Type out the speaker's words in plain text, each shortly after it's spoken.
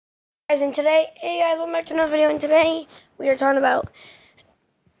Hey guys, welcome back to another video. And today we are talking about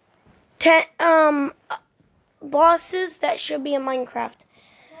 10 bosses that should be in Minecraft.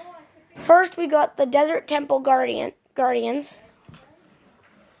 First, we got the Desert Temple Guardians.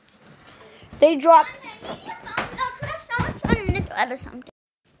 They drop.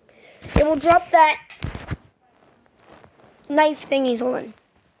 It will drop that knife thing he's holding,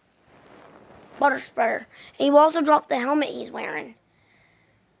 butter spreader, and he will also drop the helmet he's wearing.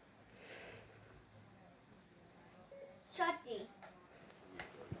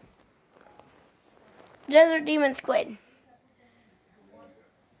 Desert Demon Squid.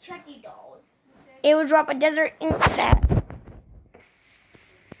 Chucky dolls. It would drop a Desert Ink set.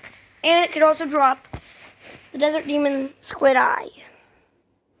 And it could also drop the Desert Demon Squid Eye.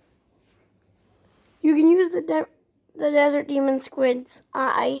 You can use the Desert Demon Squid's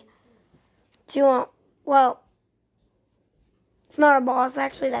eye to, well, it's not a boss,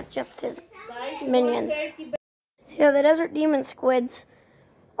 actually, that's just his minions. Yeah, the Desert Demon Squids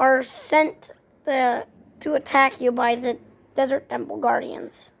are sent to attack you by the Desert Temple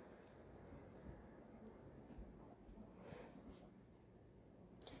Guardians.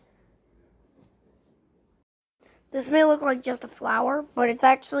 This may look like just a flower, but it's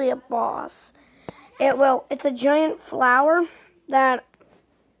actually a boss. It's a giant flower that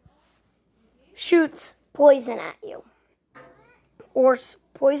shoots poison at you, or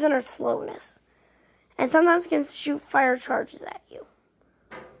poison or slowness, and sometimes can shoot fire charges at you,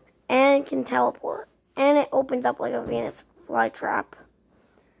 and can teleport, and it opens up like a Venus flytrap.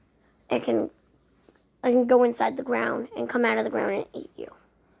 It can go inside the ground and come out of the ground and eat you.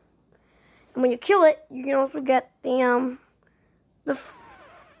 And when you kill it, you can also get the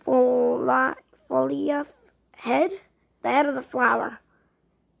foliath head, the head of the flower.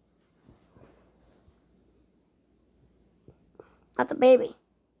 Not the baby.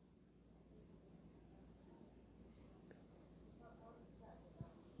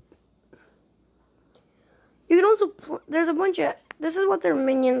 You can also there's a bunch of, this is what their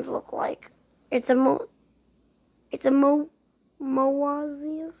minions look like. It's a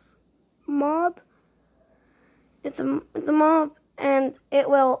Moazius mob. It's a mob, and it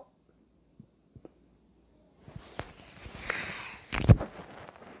will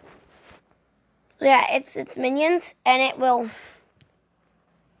it's minions, and it will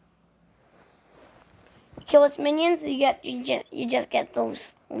kill its minions. You just get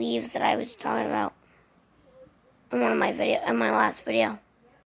those leaves that I was talking about in my last video.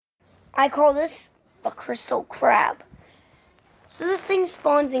 I call this the crystal crab. So this thing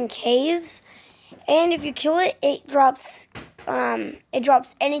spawns in caves, and if you kill it, it drops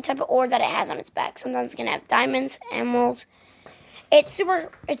any type of ore that it has on its back. Sometimes it's gonna have diamonds, emeralds. It's super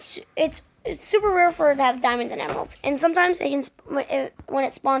rare for it to have diamonds and emeralds. And sometimes when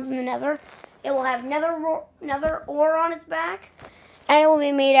it spawns in the Nether, it will have nether ore on its back, and it will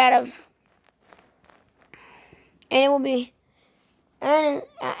be made out of.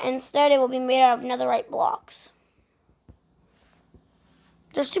 Instead it will be made out of netherite blocks.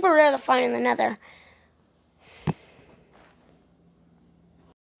 They're super rare to find in the Nether.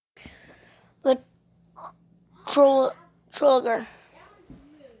 The Trollogre.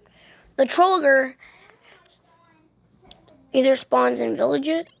 The Trollogre either spawns in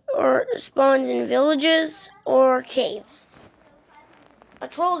villages or caves. A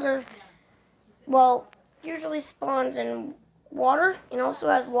Trollogre, usually spawns in water and also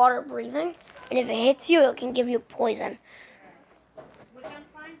has water breathing. And if it hits you, it can give you poison.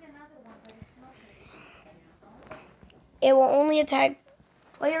 It will only attack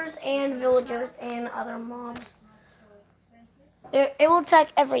players and villagers and other mobs. It will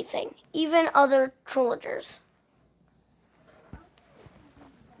attack everything, even other trollagers.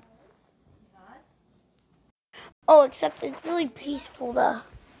 Oh, except it's really peaceful to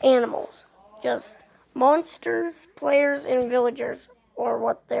animals. Just monsters, players, and villagers are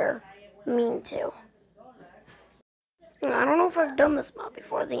what they're mean to. I don't know if I've done this mob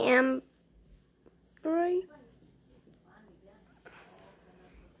before. The Right?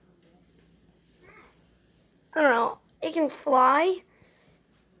 I don't know. It can fly,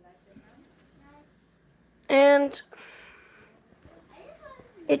 and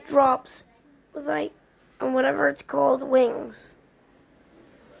it drops with whatever it's called, wings.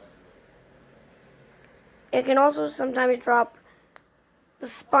 It can also sometimes drop the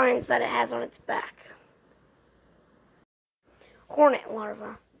spines that it has on its back. Hornet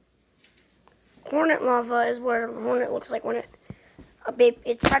larva. Hornet larva is what a hornet looks like when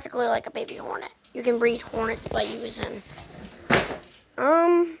it's practically like a baby hornet. You can breed hornets by using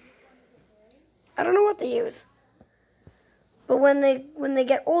I don't know what they use. But when they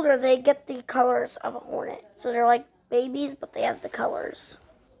get older, they get the colors of a hornet. So they're like babies, but they have the colors.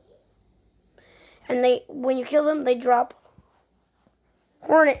 And when you kill them, they drop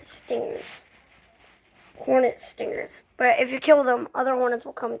hornet stingers. Hornet stingers. But if you kill them, other hornets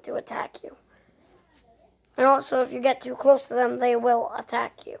will come to attack you. And also, if you get too close to them, they will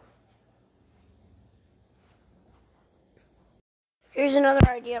attack you. Here's another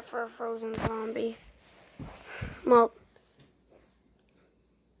idea for a frozen zombie. Well,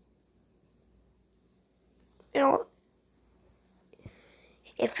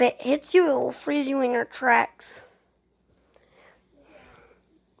 if it hits you, it will freeze you in your tracks.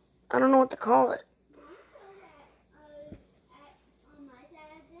 I don't know what to call it.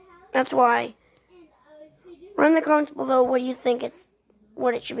 That's why. Write in the comments below what you think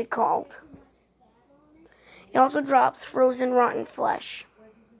what it should be called. It also drops frozen rotten flesh.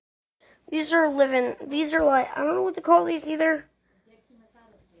 These are like, I don't know what to call these either.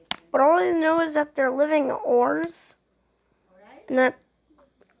 But all I know is that they're living ores. And that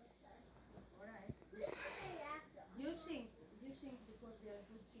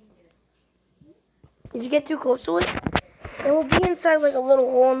if you get too close to it, it will be inside like a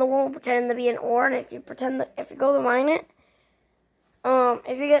little hole in the wall, pretending to be an ore. And if you go to mine it,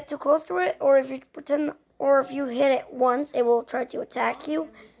 if you get too close to it, or if you hit it once, it will try to attack you,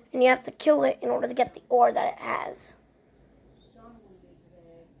 and you have to kill it in order to get the ore that it has.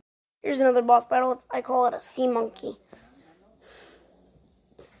 Here's another boss battle. I call it a sea monkey.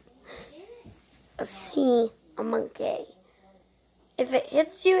 A monkey. If it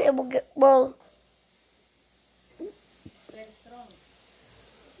hits you, it will get, well,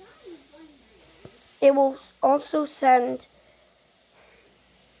 it will also send,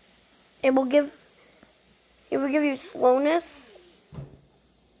 it will give you slowness.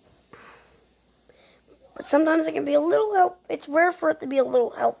 But sometimes it can be a little help. It's rare for it to be a little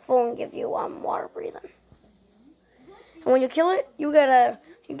helpful and give you water breathing. And when you kill it, you get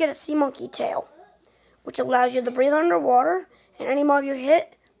a sea monkey tail, which allows you to breathe underwater. And any mob you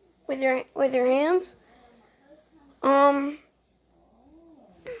hit with your hands,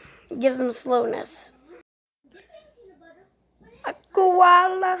 gives them slowness. A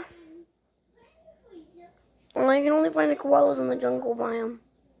koala. Well, you can only find the koalas in the jungle biome.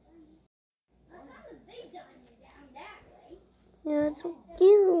 Yeah, it's so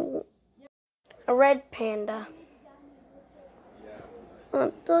cute. A red panda.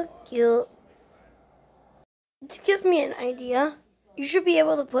 Oh, so cute. This gives me an idea. You should be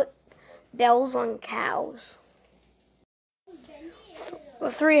able to put bells on cows. A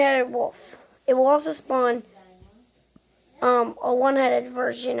three-headed wolf. It will also spawn a one-headed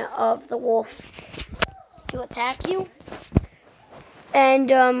version of the wolf to attack you.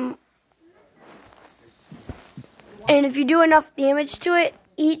 And if you do enough damage to it,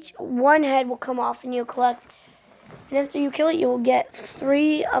 each one head will come off and you'll collect. And after you kill it, you will get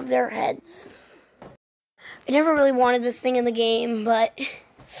 3 of their heads. I never really wanted this thing in the game, but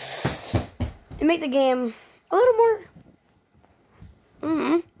to make the game a little more.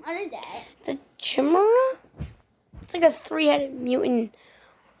 What is that? The chimera? It's like a 3-headed mutant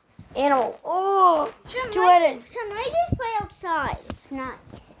animal. Oh, 2-headed. Son, I just play outside. It's nice.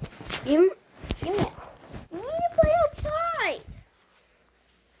 Give it. We need to play outside.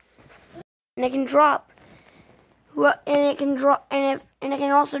 And it can drop. And it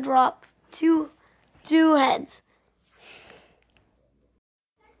can also drop two heads.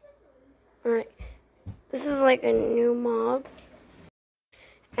 Alright. This is like a new mob.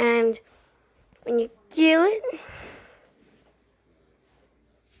 And when you kill it,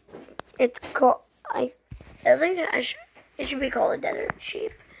 it's called, I think it should be called a desert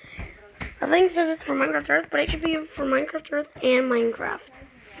sheep. I think it says it's for Minecraft Earth, but it should be for Minecraft Earth and Minecraft.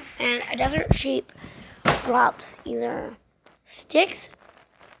 And a desert sheep drops either sticks,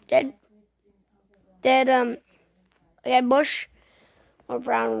 dead bush, or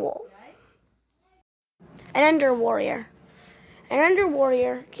brown wool. An Ender Warrior. An Ender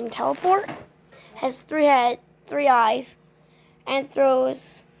Warrior can teleport, has 3 eyes, and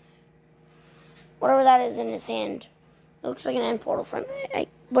throws whatever that is in his hand. It looks like an end portal from it,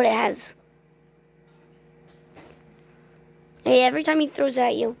 but it has. Every time he throws it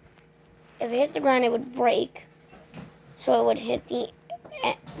at you, if it hits the ground, it would break. So it would hit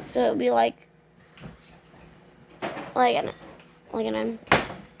so it would be like an end.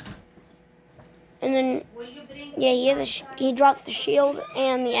 And then, yeah, he drops the shield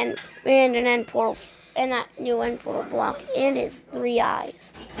and an end portal, and that new end portal block, and his 3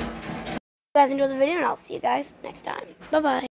 eyes. If you guys enjoyed the video, and I'll see you guys next time. Bye-bye.